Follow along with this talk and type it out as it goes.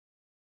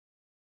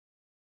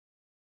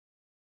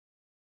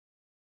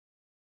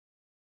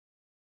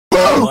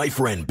My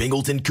friend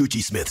Bingleton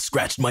Coochie Smith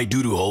scratched my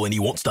doo-doo hole and he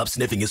won't stop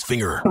sniffing his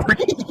finger.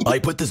 I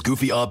put this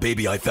goofy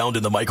baby I found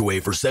in the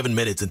microwave for 7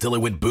 minutes until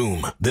it went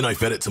boom. Then I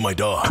fed it to my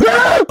dog.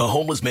 A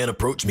homeless man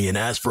approached me and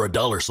asked for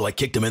 $1, so I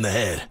kicked him in the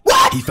head.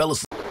 What? He fell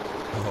asleep.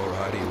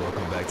 Alrighty,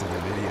 welcome back to the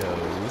video.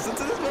 Listen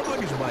to this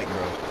motherfucker's mic,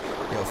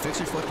 bro. Yo, fix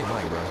your fucking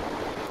mic, bro.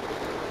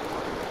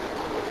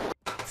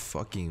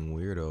 Fucking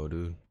weirdo,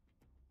 dude.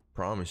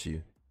 Promise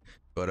you.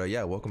 But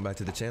yeah, welcome back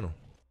to the channel.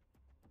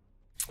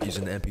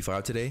 Using the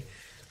MP5 today.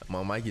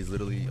 My mic is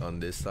literally on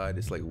this side.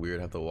 It's like weird,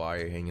 have the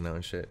wire hanging out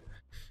and shit.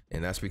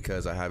 And that's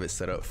because I have it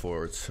set up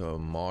for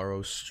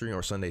tomorrow's stream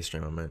or Sunday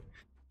stream, I meant.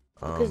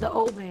 Because the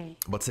old man.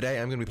 But today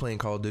I'm gonna be playing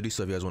Call of Duty,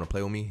 so if you guys want to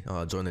play with me,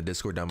 join the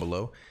Discord down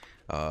below.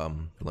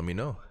 Let me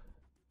know.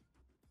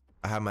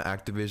 I have my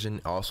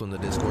Activision also in the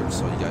Discord,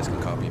 so you guys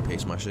can copy and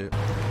paste my shit.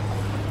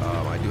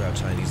 I do have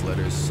Chinese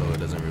letters, so it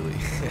doesn't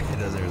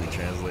really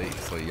translate,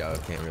 so y'all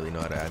can't really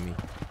know how to add me.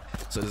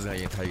 So this is how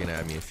you're gonna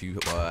add me. If you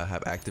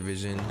have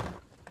Activision,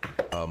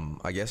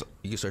 I guess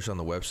you can search it on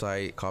the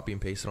website, copy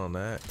and paste it on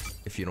that.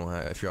 If you don't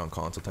have, if you're on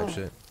console type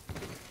shit,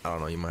 I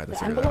don't know, you might have to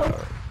figure that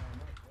out.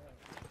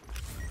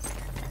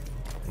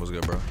 What's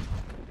good, bro?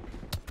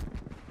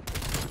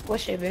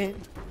 What's shit, man?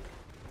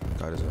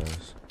 Got his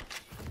ass.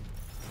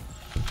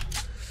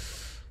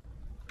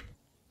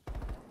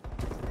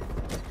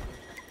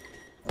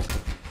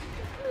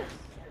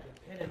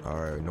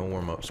 Alright, no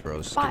warm-ups, bro.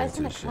 Let's get It's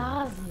in the this shit.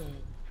 closet.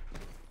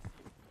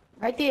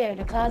 Right there,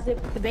 the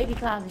closet, the baby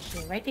closet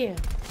shit, right there.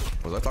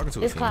 Was I talking to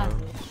This a female?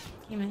 closet.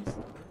 Humans.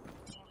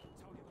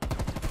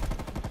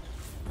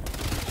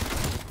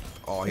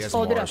 Oh, he has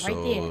Fold it more, up right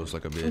so there. it's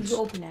like a You bitch.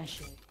 open that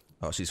shit.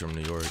 Oh, she's from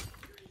New York.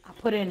 I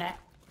put it in that.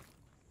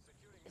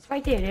 It's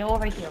right there. They're all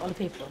right there. All the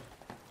paper.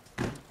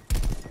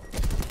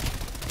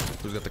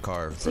 Who's got the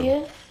car, bro? See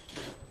it?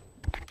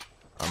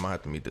 I might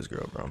have to meet this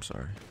girl, bro. I'm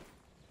sorry.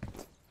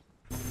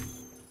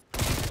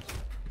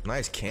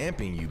 Nice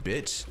camping, you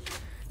bitch.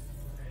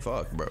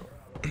 Fuck, bro.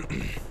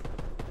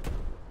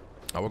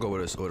 I will go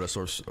with a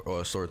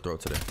sword throw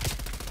today.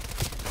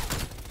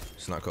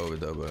 It's not COVID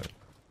though, but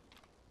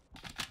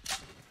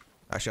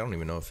actually I don't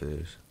even know if it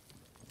is.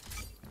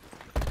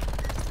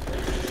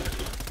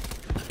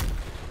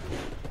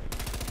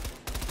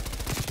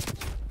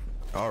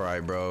 All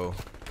right, bro.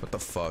 What the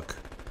fuck?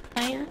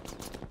 I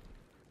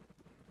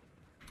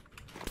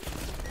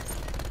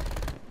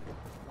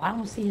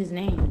don't see his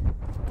name.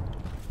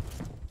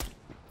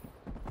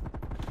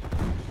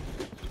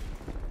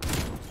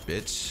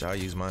 Bitch, I'll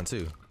use mine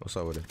too. What's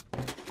up with it?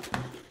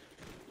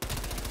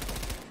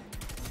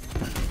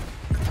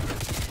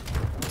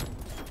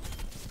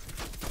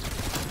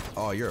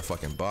 Oh, you're a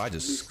fucking bot. I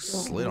just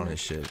slid on his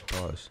shit.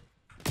 Pause.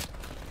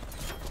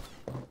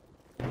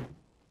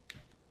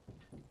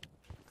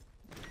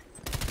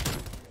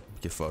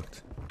 Get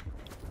fucked.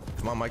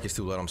 If my mic is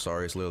too loud, I'm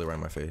sorry. It's literally right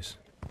in my face.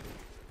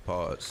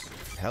 Pause.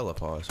 Hella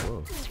pause.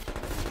 Whoa.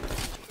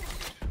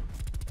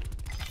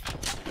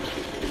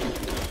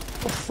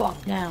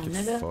 Fuck down,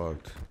 Get nigga.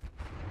 fucked.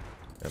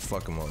 Yeah,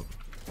 fuck him up.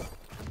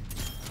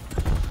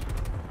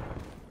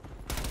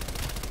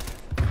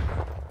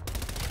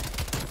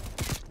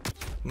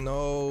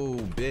 No,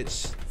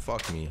 bitch.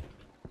 Fuck me.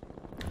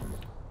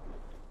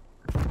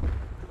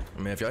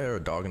 Man, if y'all hear a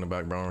dog in the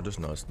background, just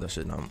know that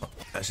shit not.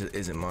 That shit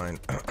isn't mine.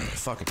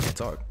 Fuck, I can't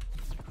talk.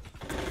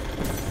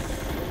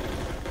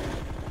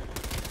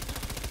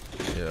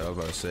 Yeah, I was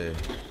about to say.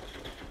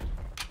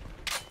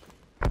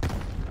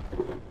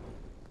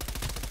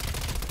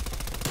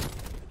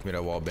 Give me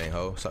that wall bang,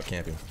 ho. Stop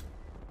camping.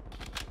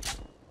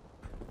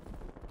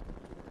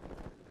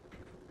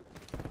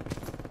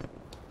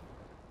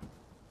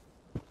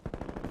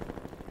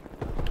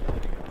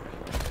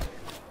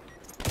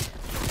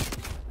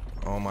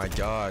 Oh my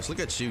gosh, look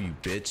at you, you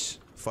bitch.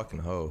 Fucking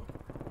hoe.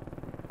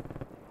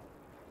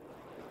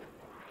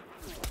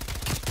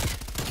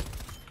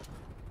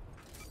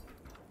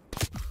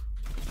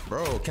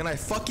 Bro, can I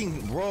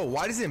fucking... Bro,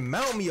 why does it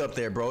mount me up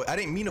there, bro? I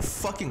didn't mean to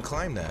fucking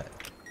climb that.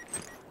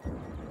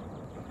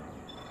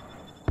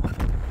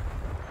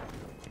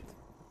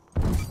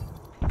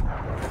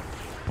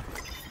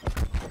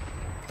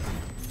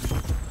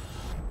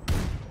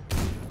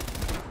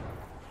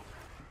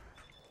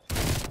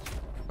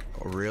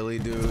 Really,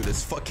 dude?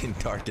 It's fucking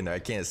dark in there. I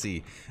can't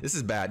see. This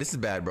is bad. This is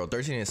bad, bro.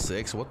 13 and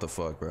 6. What the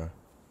fuck, bro?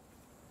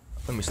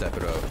 Let me step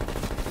it up.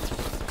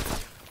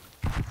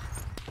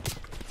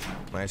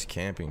 Nice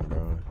camping,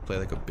 bro. Play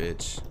like a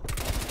bitch.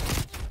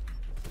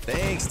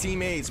 Thanks,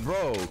 teammates,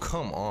 bro.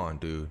 Come on,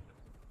 dude.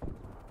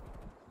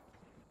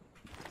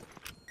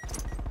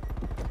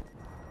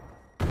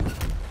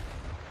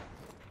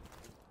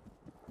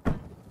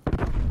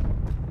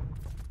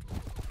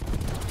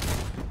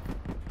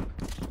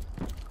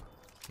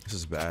 This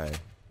is bad.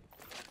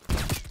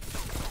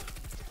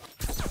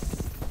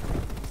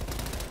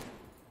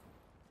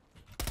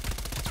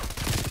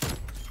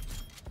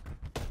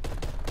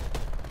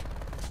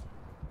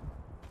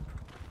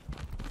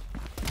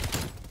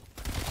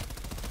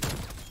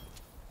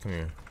 Come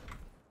here.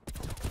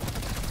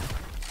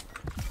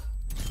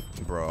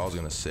 Bro, I was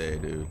gonna say,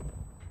 dude.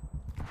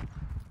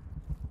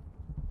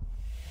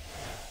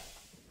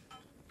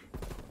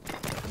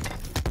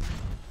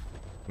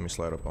 me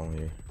slide up on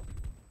here.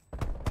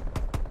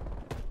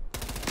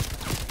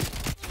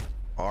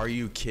 Are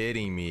you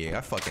kidding me?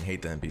 I fucking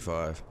hate the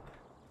MP5.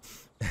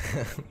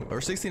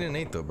 We're 16 and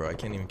 8 though, bro. I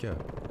can't even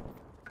count.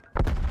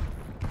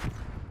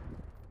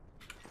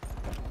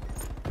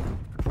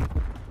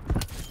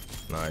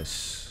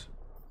 Nice.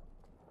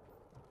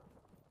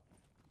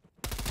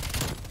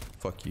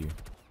 Fuck you.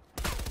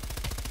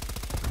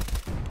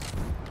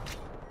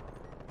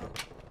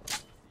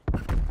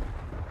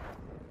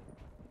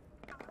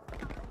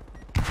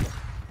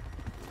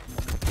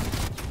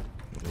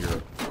 You're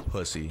a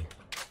pussy.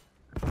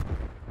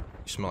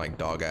 You smell like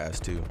dog ass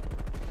too.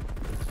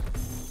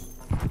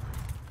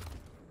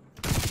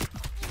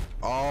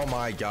 Oh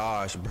my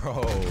gosh,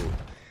 bro.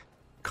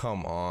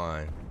 Come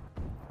on.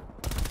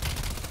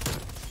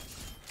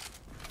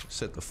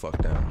 Sit the fuck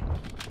down.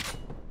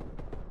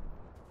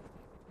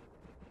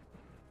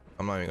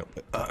 I'm not even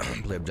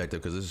gonna play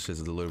objective because this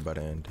shit's delivered by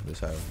the end.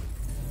 This how.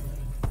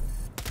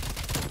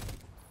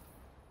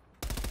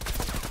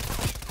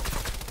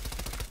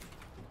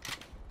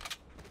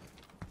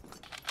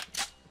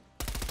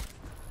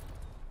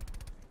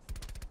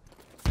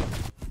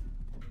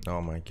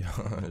 Oh my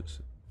gosh.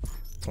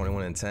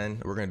 21 and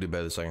 10. We're gonna do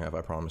better the second half.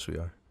 I promise we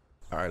are.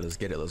 All right, let's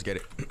get it. Let's get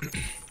it.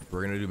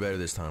 We're gonna do better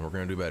this time. We're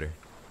gonna do better.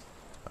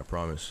 I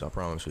promise. I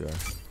promise we are.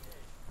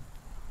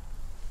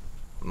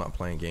 I'm not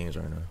playing games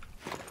right now.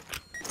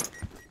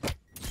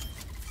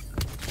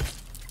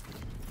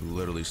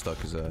 Literally stuck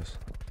his ass.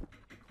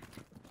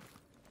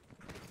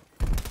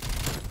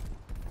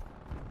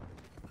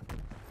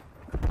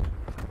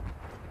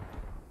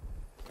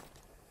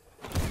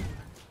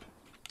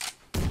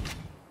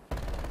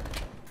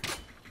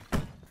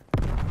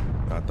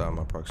 I thought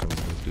my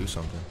proximity would do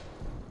something.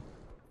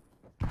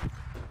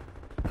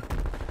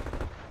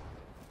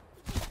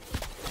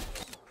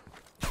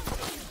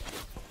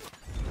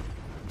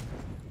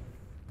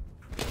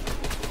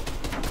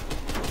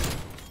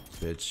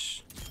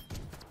 Bitch.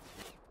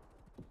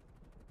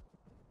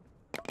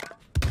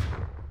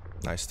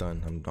 Nice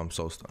stun. I'm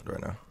so stunned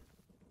right now.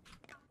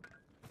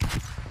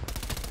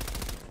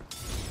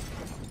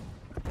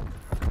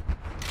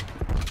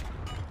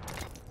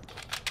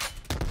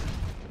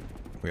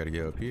 We gotta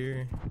get up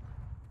here.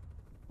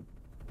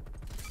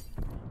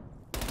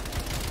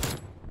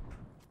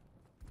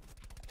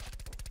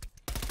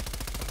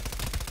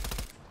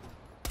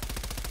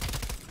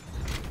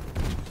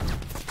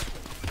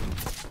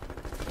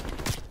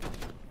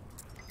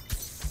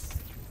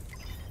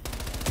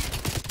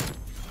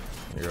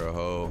 You're a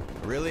hoe.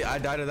 Really? I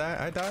died to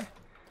that? I die?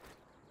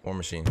 War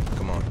machine.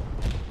 Come on.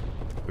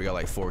 We got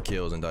like 4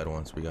 kills and died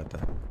once. We got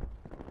that.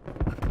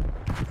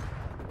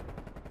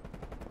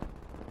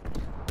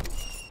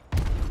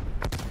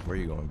 Where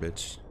you going,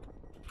 bitch?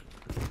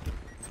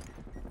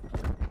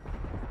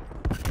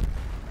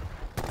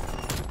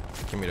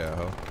 Give me that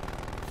hoe.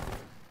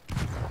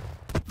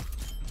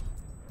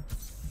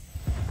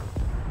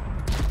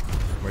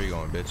 Where you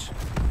going, bitch?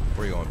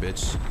 Where you going,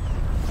 bitch?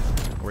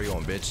 Where you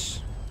going, bitch?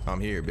 I'm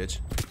here, bitch.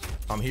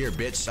 I'm here,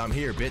 bitch. I'm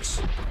here,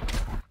 bitch.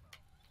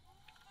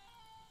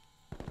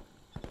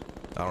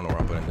 I don't know where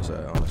I'm putting this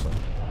at, honestly.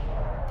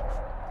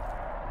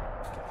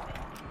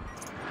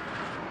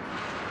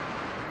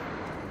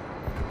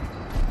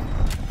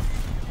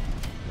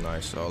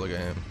 Nice. Oh, look at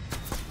him.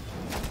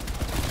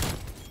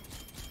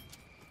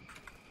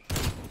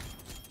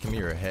 Give me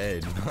your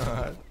head.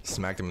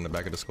 Smacked him in the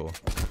back of the skull.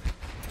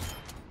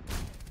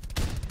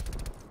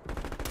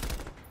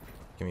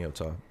 Give me up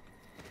top.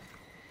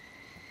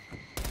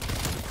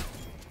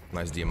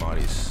 Nice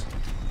Diamatis.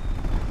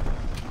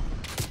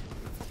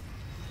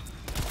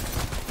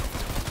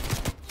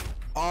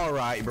 All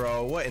right,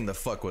 bro. What in the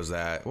fuck was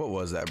that? What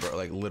was that, bro?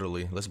 Like,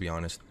 literally. Let's be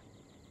honest.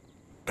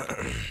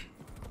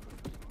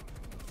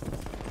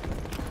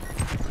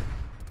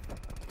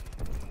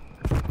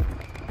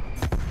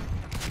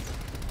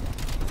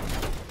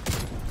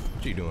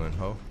 What you doing,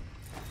 ho?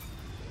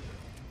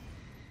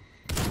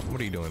 What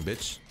are you doing,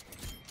 bitch?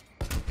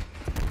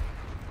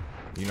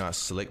 You not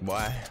slick, boy.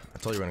 I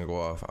told you we're gonna go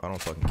off. I don't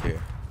fucking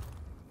care.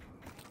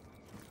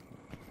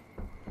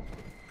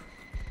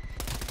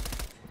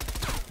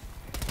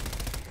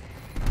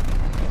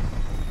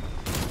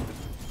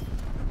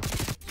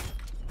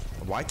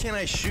 Why can't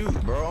I shoot,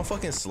 bro? I'm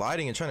fucking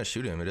sliding and trying to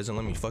shoot him. It doesn't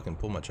let me fucking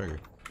pull my trigger.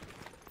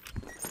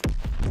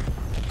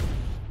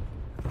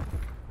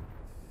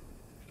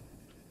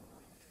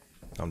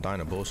 I'm dying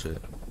to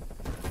bullshit.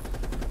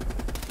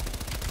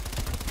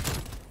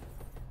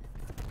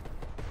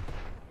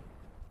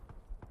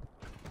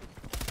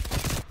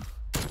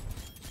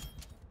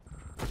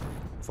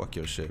 Fuck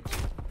your shit.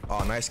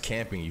 Oh, nice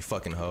camping, you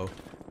fucking hoe.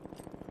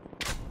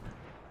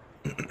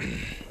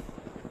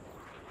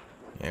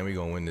 And we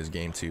gonna win this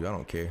game too. I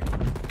don't care.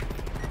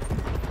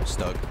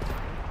 Stuck.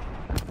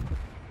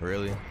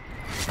 Really?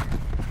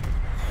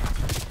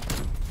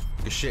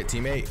 Good shit,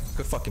 teammate.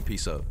 Good fucking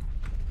piece up.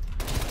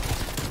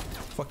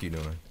 Fuck you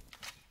doing?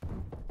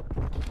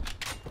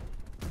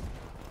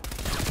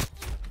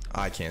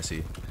 I can't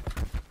see.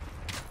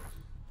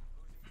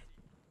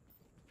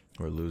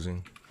 We're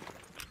losing.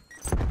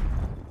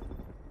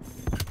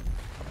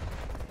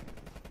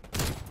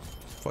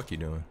 Fuck you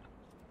doing?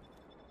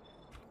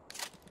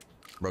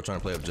 Bro trying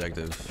to play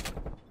objective.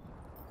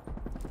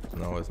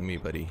 Not with me,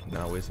 buddy.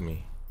 Not with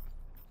me.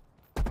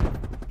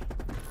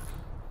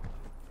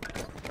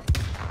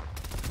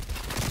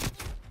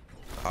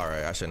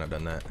 Alright, I shouldn't have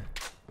done that.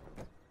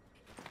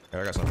 Hey,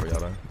 I got something for y'all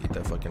though. Eat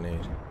that fucking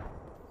nade.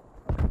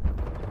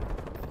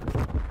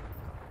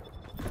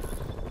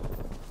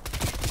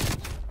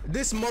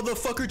 This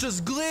motherfucker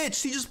just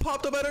glitched. He just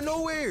popped up out of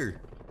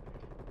nowhere.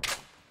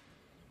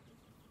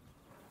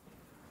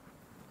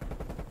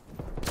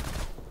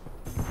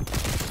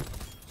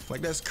 Like,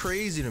 that's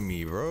crazy to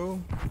me,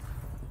 bro.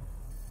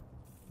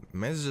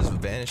 Man's just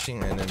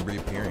vanishing and then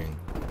reappearing.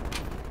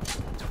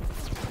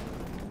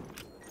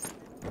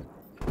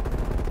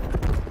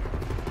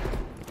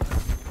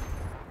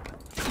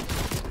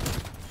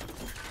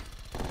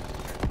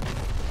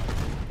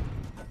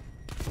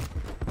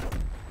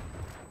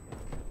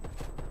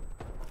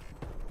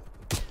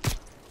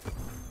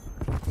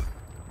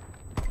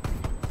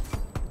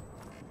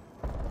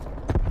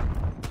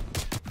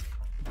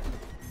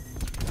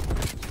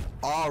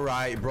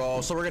 Alright,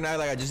 bro. So we're gonna act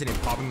like I just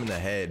didn't pop him in the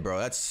head, bro.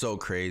 That's so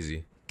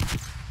crazy.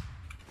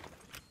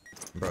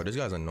 Bro, this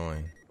guy's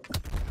annoying.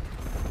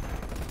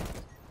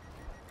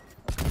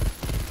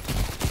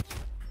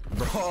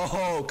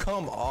 Bro,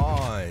 come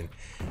on.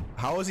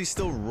 How is he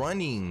still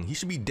running? He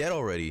should be dead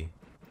already.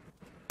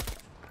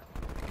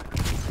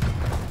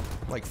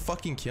 Like,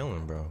 fucking kill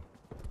him, bro.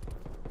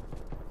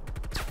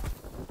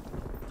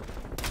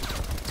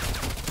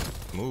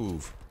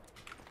 Move.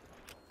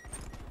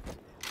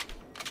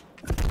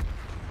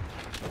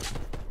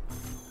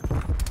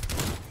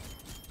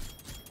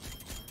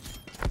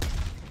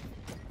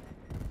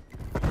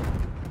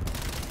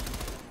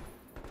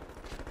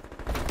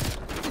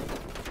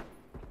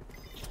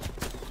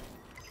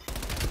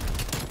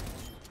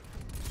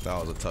 That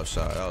was a tough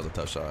shot. That was a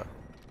tough shot.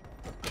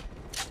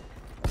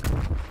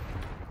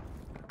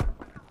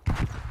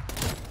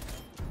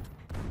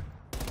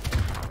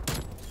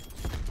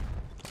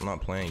 I'm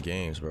not playing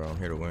games, bro. I'm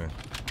here to win.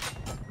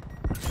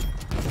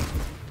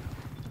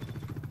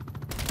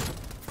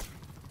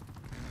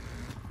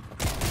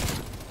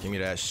 Give me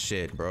that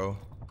shit, bro.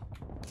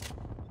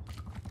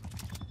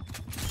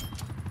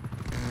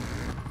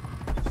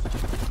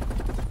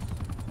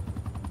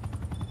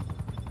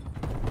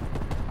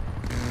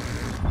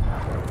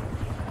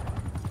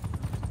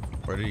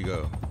 Where did he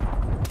go?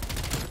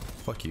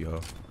 Fuck you,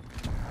 ho.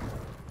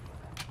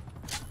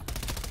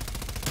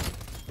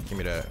 Give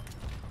me that.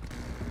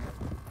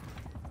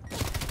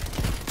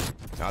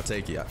 I'll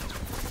take it.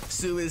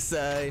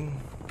 Suicide.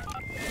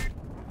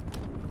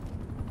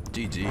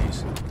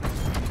 GG's.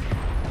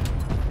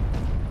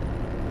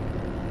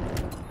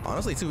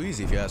 Honestly, too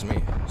easy if you ask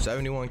me.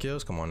 71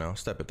 kills? Come on now.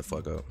 Step it the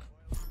fuck up.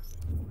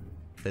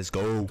 Let's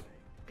go.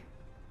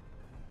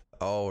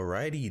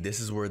 Alrighty, this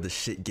is where the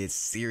shit gets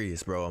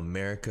serious, bro.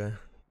 America,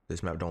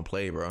 this map don't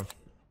play, bro.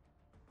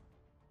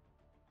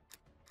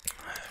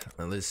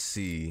 Now, let's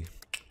see.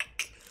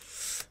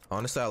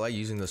 Honestly, I like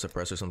using the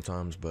suppressor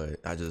sometimes, but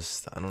I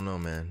don't know,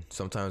 man.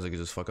 Sometimes I can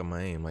just fuck up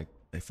my aim. Like,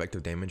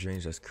 effective damage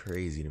range, that's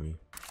crazy to me.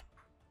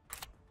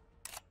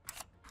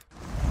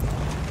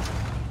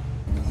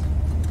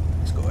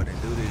 Let's go ahead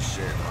and do this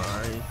shit,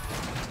 alright?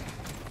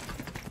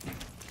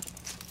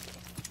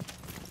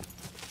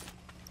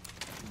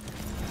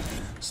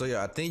 So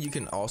yeah, I think you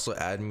can also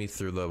add me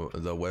through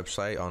the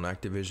website on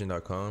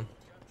Activision.com.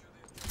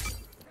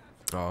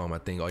 I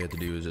think all you have to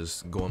do is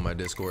just go on my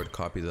Discord,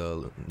 copy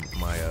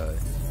my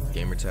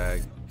gamer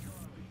tag.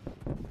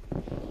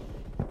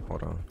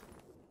 Hold on.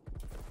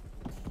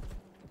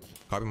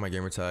 Copy my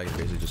gamer tag and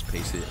basically just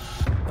paste it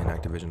in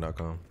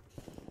Activision.com.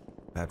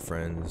 Add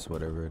friends,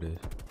 whatever it is.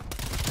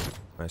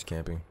 Nice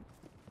camping.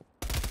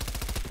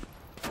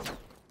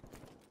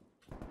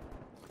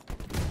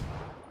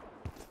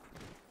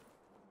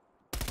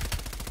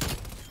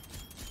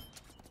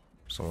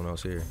 Someone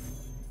else here.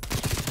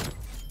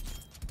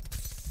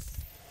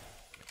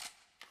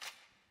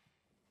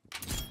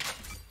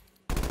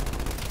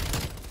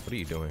 What are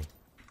you doing?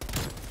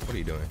 What are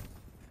you doing?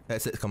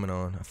 Headset's coming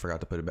on. I forgot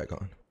to put it back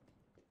on.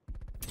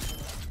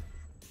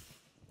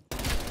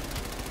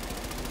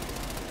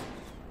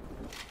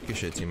 Good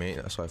shit, teammate.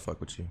 That's why I fuck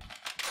with you.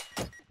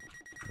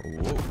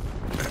 Whoa.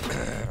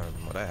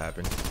 Well, that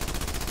happened.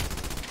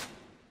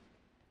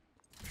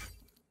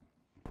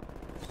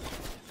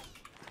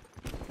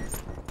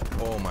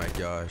 Oh my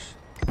gosh.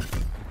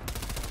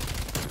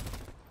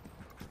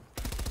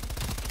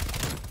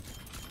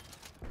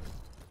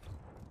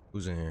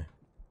 Who's in here?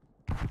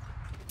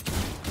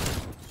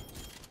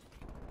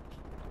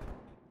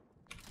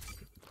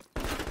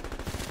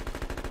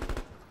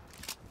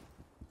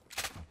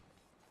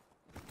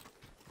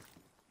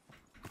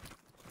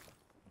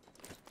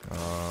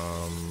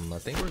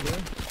 I think we're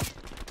good.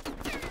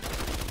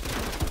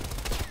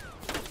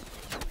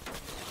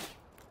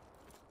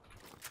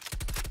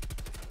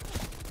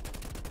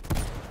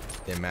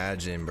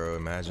 Imagine, bro.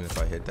 Imagine if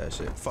I hit that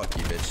shit. Fuck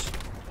you, bitch.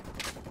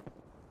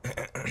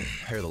 I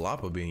hear the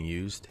Lapa being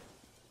used.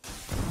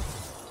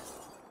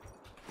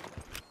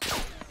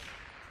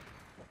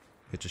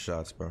 Hit your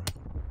shots, bro.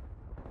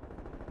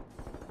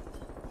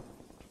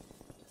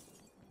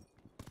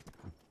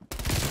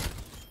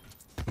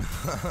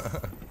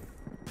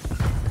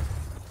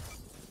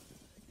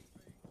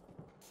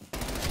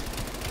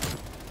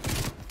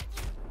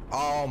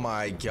 Oh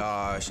my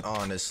gosh,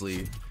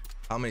 honestly.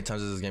 How many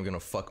times is this game gonna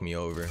fuck me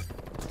over?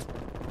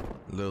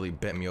 Literally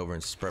bent me over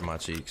and spread my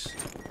cheeks.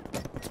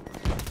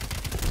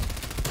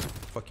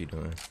 Fuck you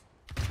doing?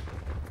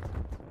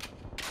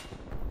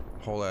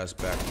 Whole ass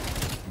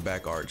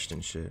back arched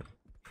and shit.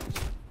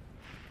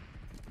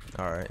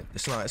 Alright.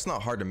 It's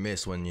not hard to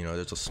miss when, you know,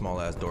 there's a small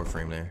ass door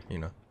frame there, you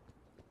know.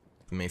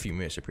 I mean, if you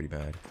miss, you're pretty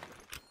bad.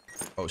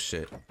 Oh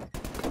shit.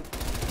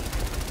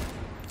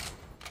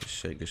 Good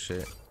shit, good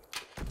shit.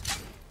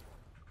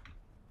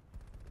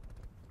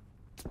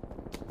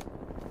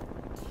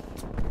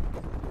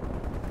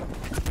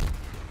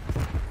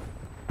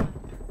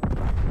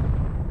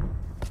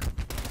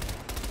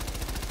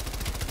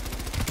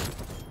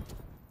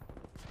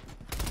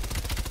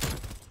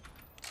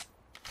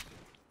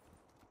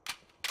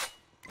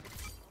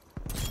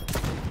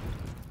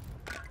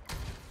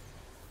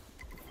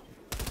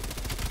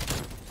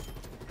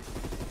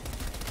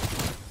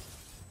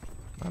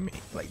 I mean,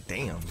 like,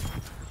 damn.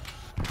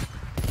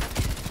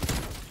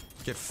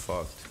 Get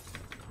fucked.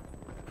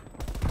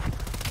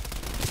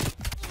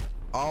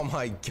 Oh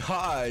my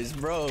gosh,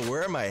 bro.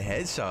 Where are my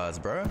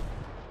headshots, bro?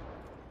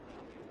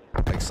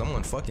 Like,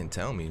 someone fucking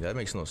tell me. That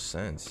makes no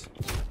sense.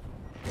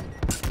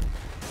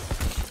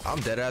 I'm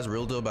dead ass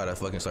real deal about to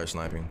fucking start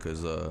sniping.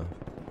 Because,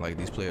 like,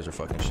 these players are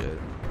fucking shit.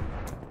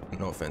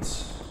 No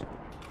offense.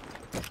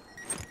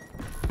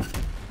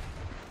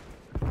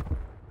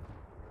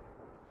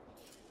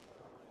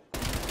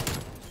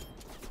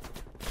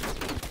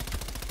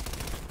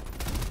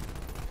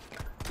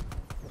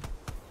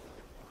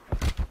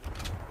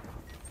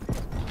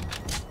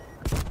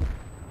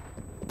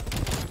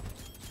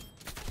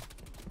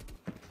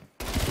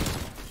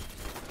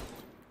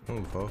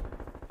 Move, ho.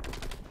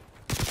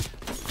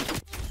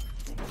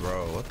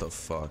 Bro, what the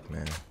fuck,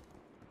 man?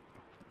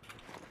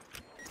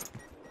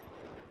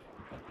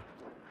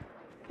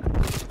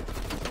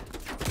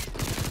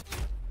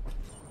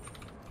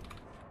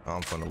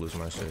 I'm finna lose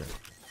my shit.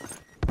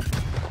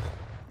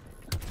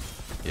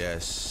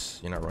 Yes,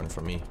 you're not running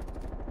from me.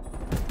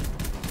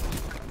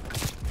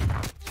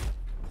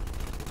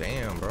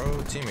 Damn,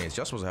 bro. Teammates,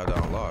 y'all supposed to have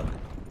that unlocked.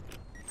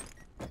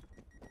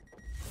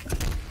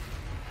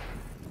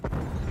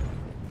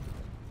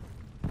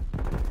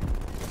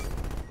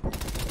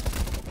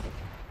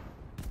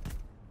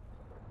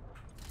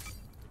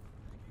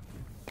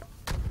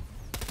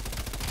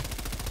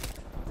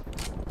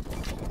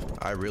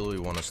 I really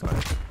want to snipe.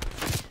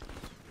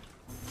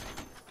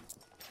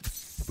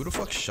 Who the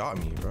fuck shot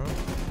me, bro?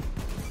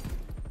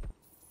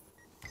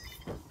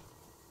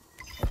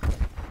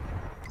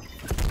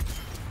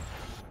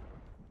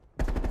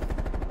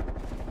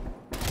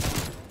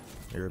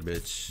 You're a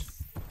bitch.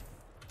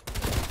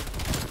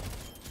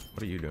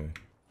 What are you doing?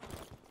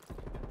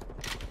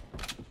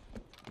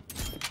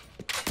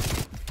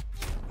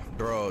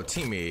 Bro,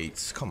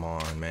 teammates, come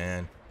on,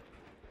 man.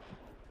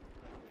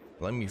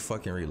 Let me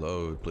fucking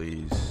reload,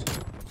 please.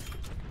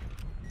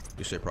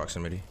 You say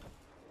proximity.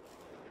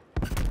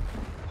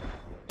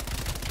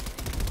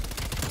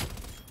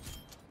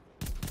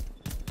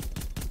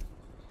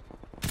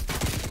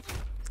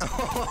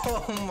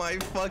 Oh my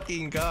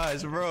fucking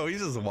gosh, bro.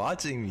 He's just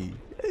watching me.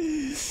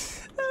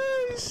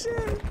 Oh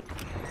shit.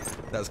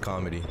 That's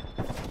comedy.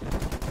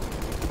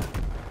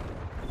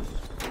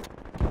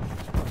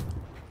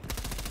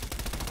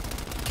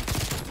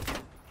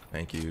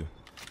 Thank you.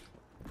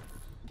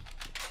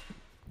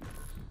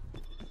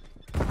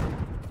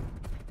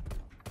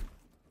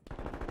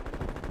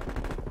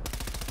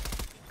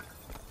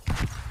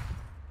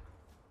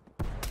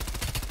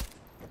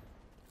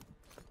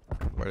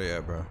 Where they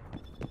at, bro?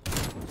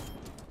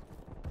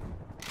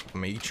 I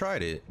mean, you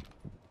tried it.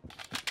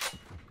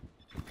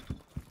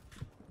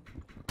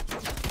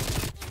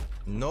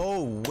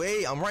 No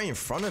way, I'm right in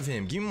front of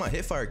him. Give me my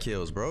hipfire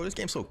kills, bro. This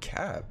game's so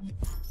cap.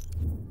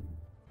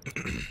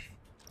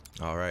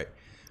 All right,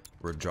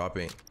 we're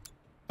dropping.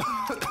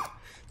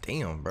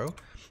 Damn, bro.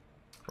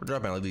 We're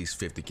dropping at least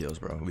 50 kills,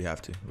 bro. We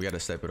have to. We got to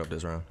step it up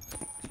this round.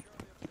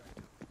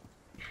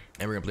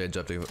 And we're gonna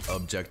play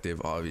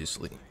objective,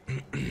 obviously.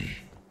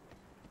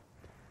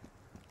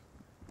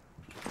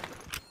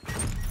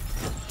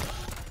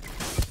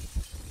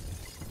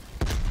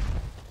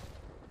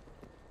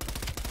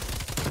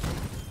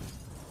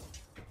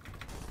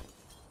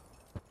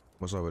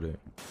 What's up with it?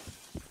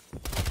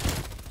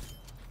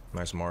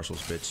 Nice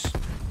Marshalls, bitch.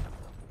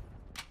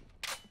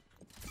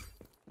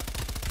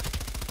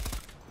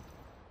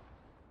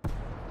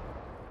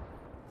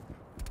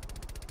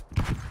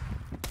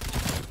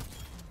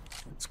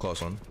 It's a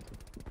close one.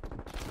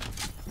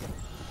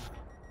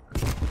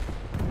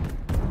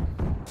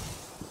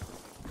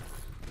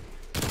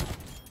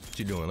 What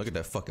you doing? Look at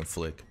that fucking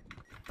flick.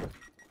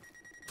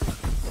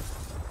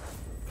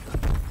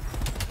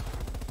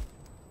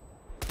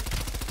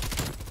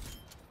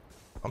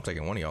 I'm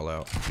taking one of y'all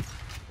out.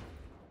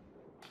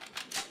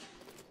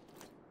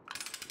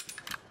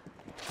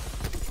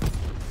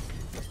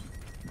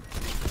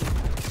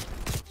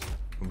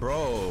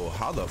 Bro,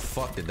 how the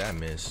fuck did that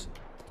miss?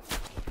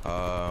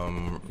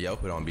 Yeah, I'll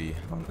put it on B,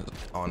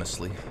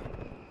 honestly.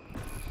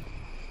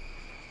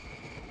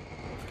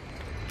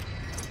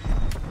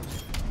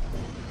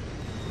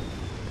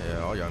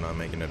 Yeah, all y'all not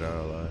making it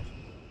out alive.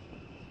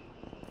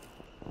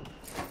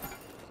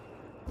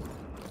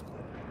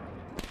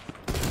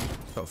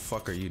 What the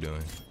fuck are you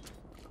doing?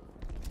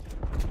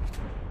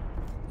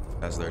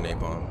 That's their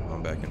napalm.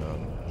 I'm backing up.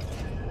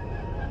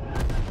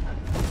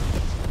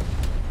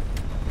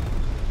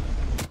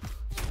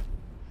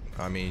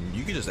 I mean,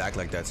 you can just act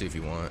like that too if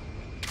you want.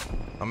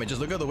 I mean, just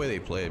look at the way they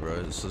play, bro.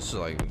 It's just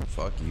like,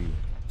 fuck you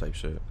type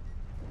shit.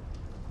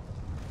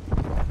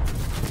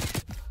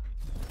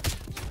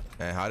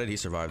 And how did he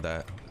survive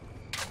that?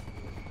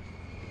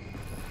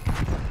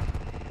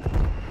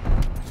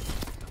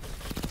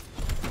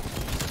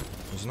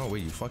 There's no way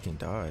you fucking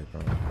died,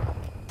 bro.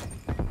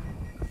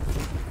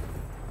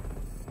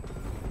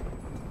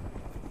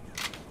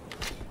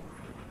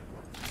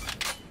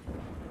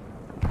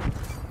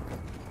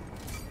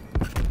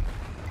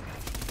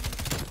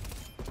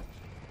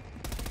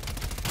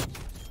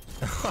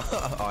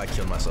 Oh, I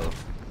killed myself.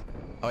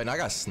 Oh, and I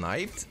got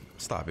sniped?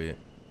 Stop it.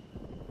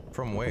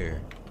 From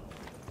where?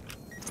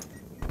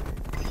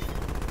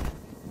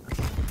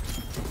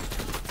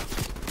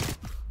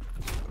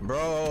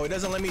 Bro, it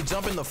doesn't let me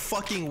jump in the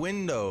fucking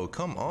window.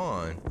 Come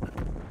on.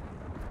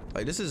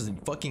 Like, this is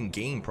fucking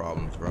game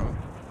problems, bro.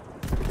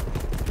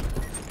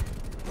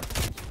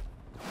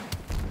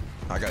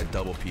 I got a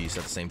double piece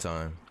at the same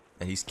time.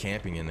 And he's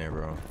camping in there,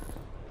 bro.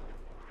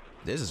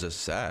 This is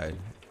just sad.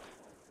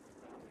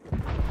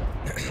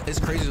 It's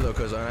crazy though,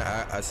 cause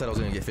I said I was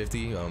gonna get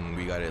 50.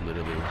 We got it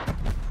literally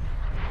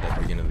at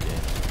the beginning of the game.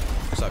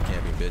 Stop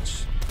camping,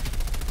 bitch.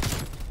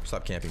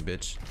 Stop camping,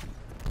 bitch.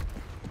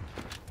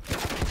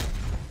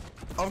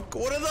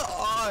 What are the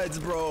odds,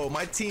 bro?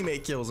 My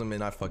teammate kills him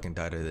and I fucking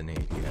died of the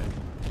nade. Yeah.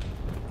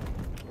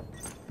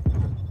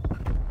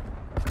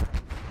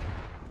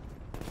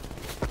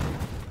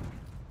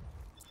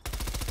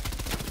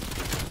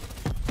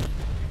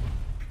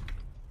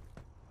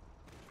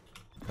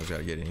 I just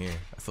gotta get in here.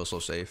 I feel so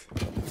safe.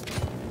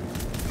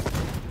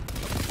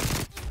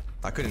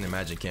 I couldn't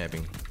imagine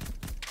camping.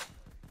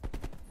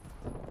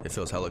 It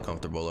feels hella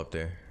comfortable up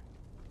there.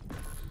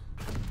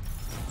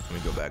 Let me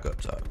go back up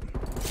top.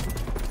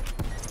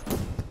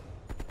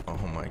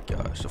 Oh my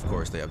gosh, of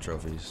course they have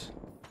trophies.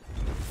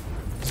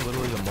 It's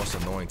literally the most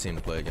annoying team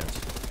to play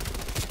against.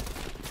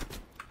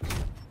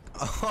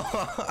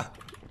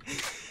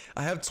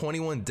 I have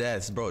 21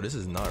 deaths, bro. This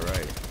is not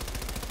right.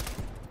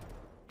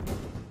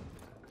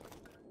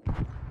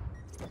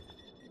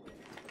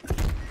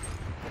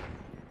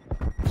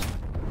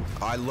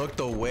 I looked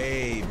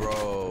away,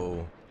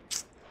 bro.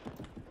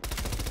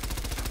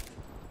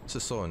 This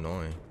is so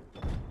annoying.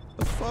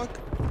 The fuck?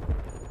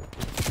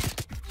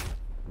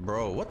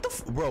 Bro, what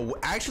the bro,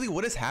 actually,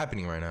 what is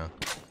happening right now?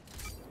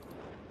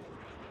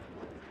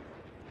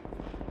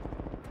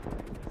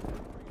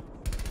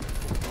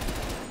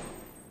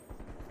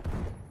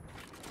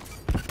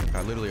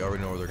 I literally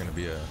already know where they're gonna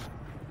be at.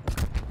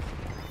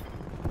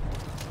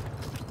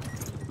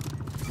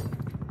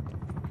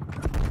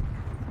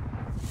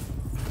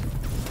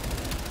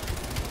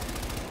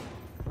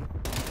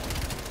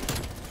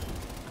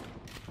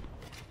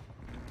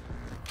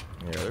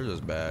 Yeah, they're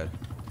just bad.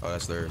 Oh,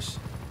 that's theirs.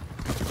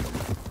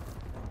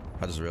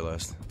 I just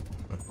realized.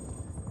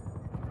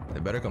 They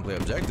better come play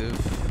objective.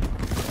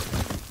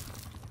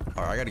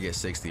 Alright, I gotta get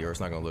 60 or it's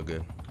not gonna look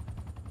good.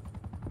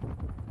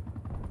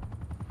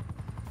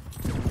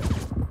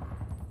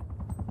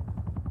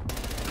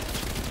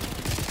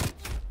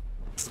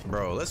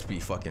 Bro, let's be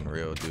fucking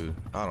real, dude.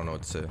 I don't know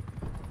what to say.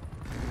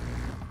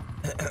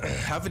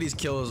 Half of these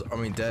kills, I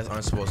mean, deaths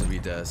aren't supposed to be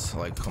deaths.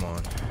 Like, come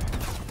on.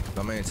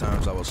 How many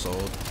times I was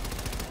sold?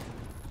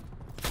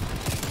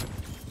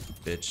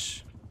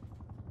 Bitch.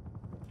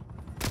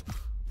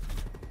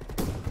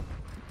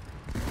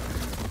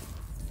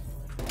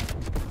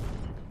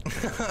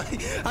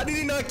 How did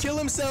he not kill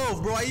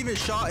himself, bro? I even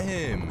shot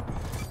him.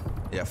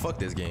 Yeah, fuck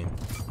this game.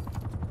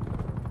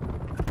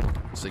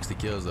 60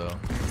 kills, though.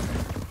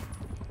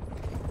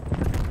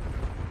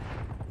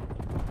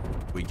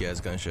 Weak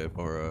ass gunship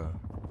or a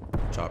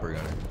chopper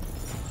gunner.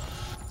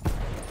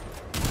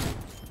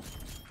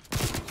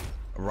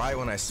 Right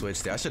when I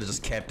switched it, I should have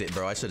just kept it,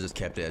 bro. I should have just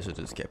kept it. I should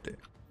have just kept it.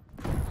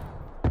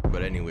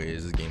 But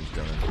anyways, this game's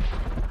done.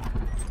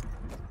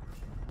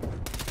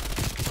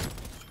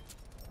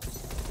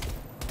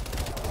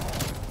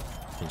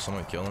 Can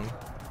someone kill him?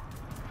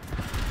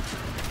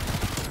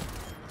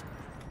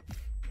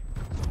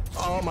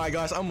 Oh my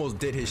gosh, I almost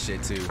did his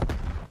shit too.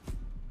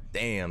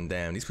 Damn,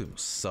 these people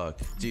suck.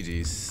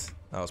 GG's.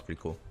 That was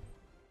pretty cool.